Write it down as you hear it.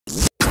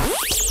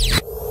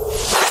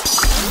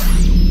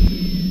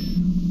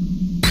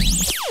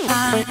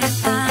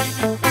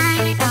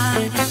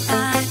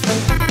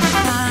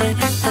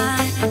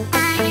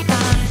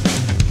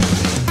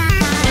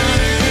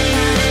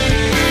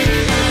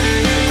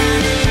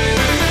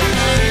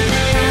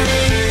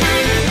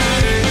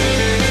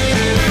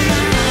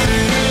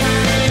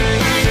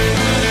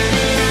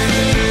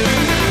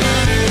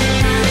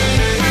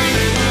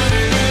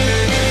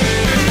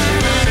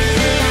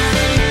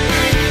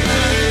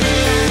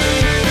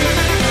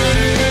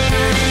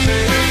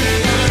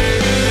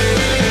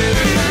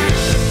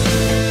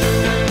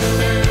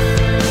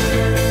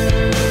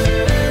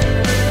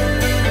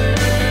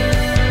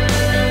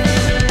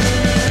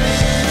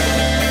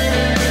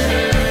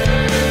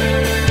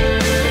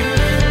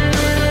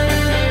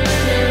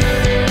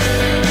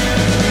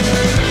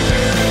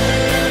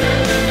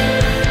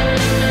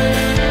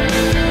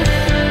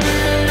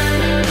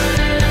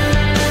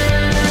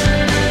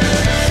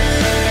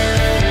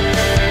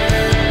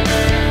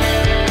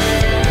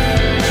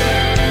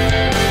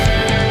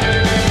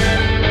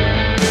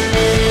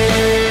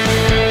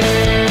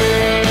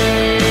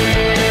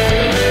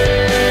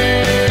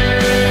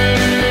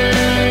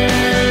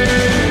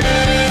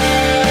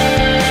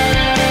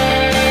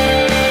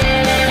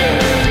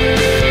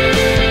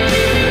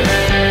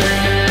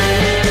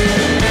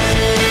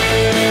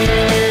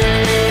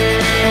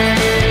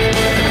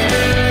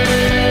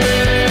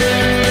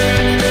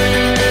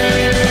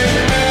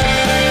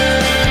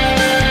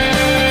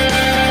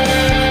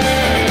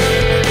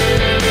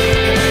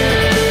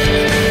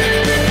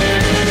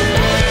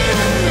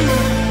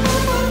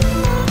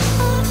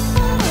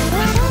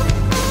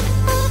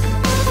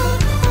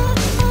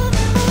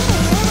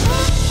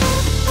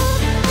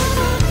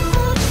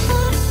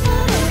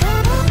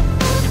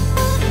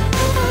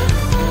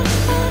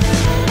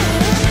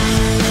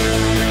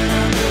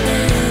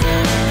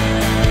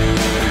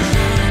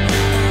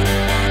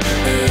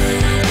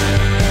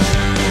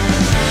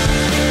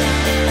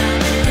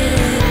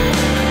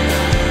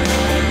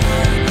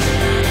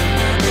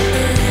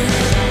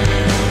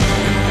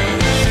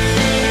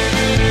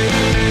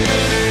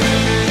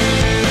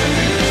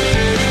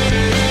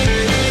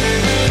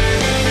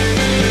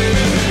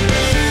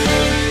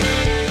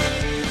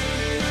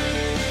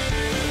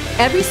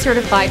Every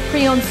certified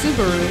pre-owned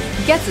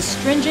Subaru gets a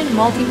stringent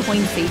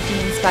multi-point safety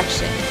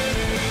inspection.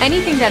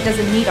 Anything that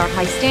doesn't meet our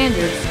high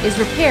standards is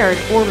repaired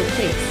or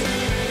replaced.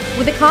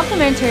 With a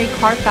complimentary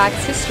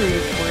Carfax history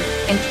report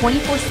and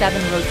 24/7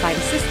 roadside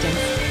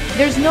assistance,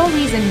 there's no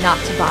reason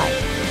not to buy.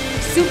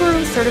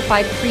 Subaru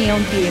certified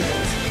pre-owned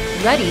vehicles,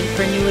 ready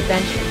for new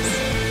adventures.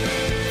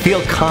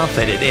 Feel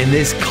confident in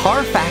this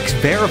Carfax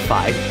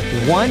verified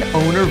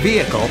one-owner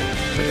vehicle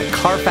with a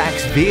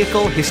Carfax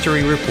Vehicle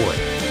History Report.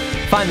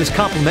 Find this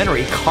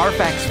complimentary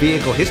Carfax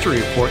Vehicle History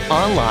Report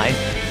online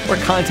or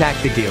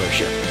contact the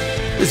dealership.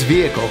 This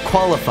vehicle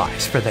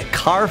qualifies for the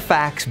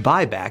Carfax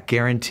Buyback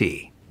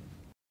Guarantee.